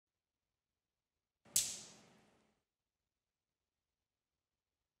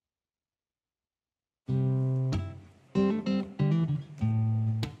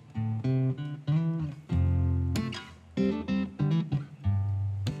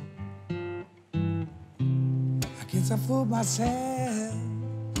Guess I fooled myself,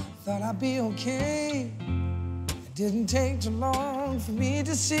 thought I'd be okay. It didn't take too long for me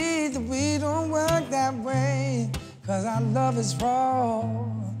to see that we don't work that way. Cause our love is raw,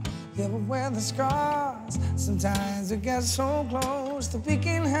 yeah, we wear the scars. Sometimes we get so close that we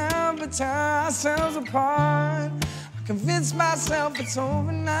can't help but tear ourselves apart. I convinced myself it's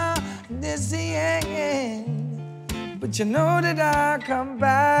over now, and it's the end. But you know that I'll come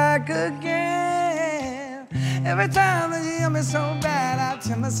back again. Every time that you hear me so bad, I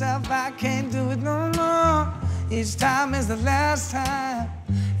tell myself I can't do it no more. Each time is the last time,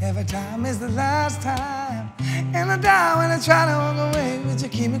 every time is the last time. And I die when I try to walk away, but you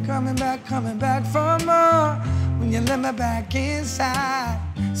keep me coming back for more. When you let me back inside,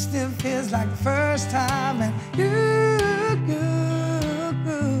 still feels like the first time. And you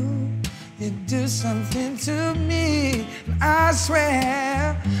do something to me, and I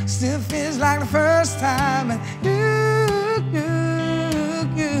swear, still feels like the first time. And you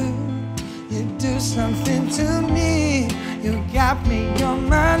do something to me, you got me on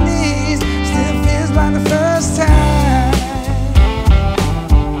my knees, still feels like the first time.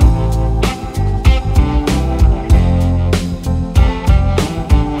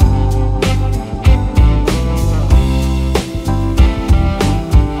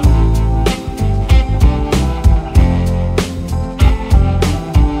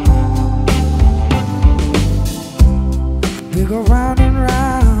 We go round and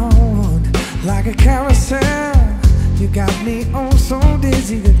round like a carousel. You got me on so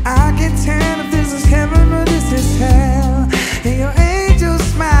dizzy that I can tell if this is heaven or this is hell. And your angel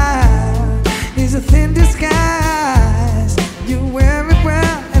smile is a thin disguise. You wear it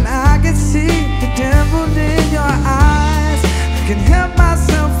well and I can see the devil in your eyes. I can help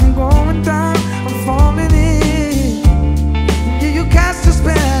myself from going down, I'm falling in. Yeah, you cast a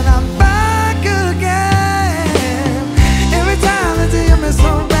spell, I'm back again. Every time that you hear me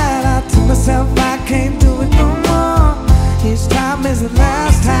so bad, I tell myself I can't do it no more. Each time is the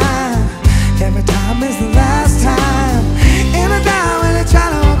last time, every time is the last time. And I die when I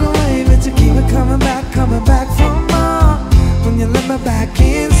try to walk away, but you keep it coming back for more. When you let me back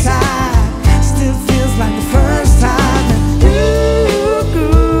inside, still feels like the first time. And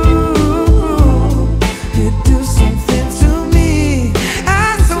you do something to me,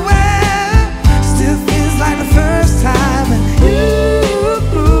 I swear, still feels like the first time. And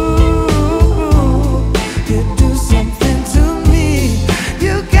you do something to me,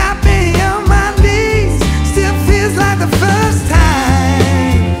 you got me on my knees, still feels like the first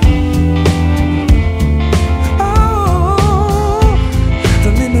time. Oh,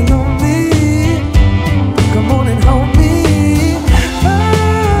 don't leave me lonely, come on and hold me. Oh,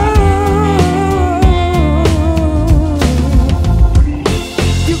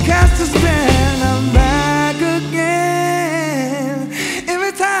 you cast a spell, I'm back again.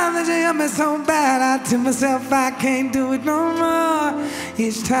 Every time that you hear me so bad, I tell myself I can't do it no more.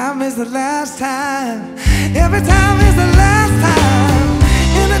 Each time is the last time, every time is the last time.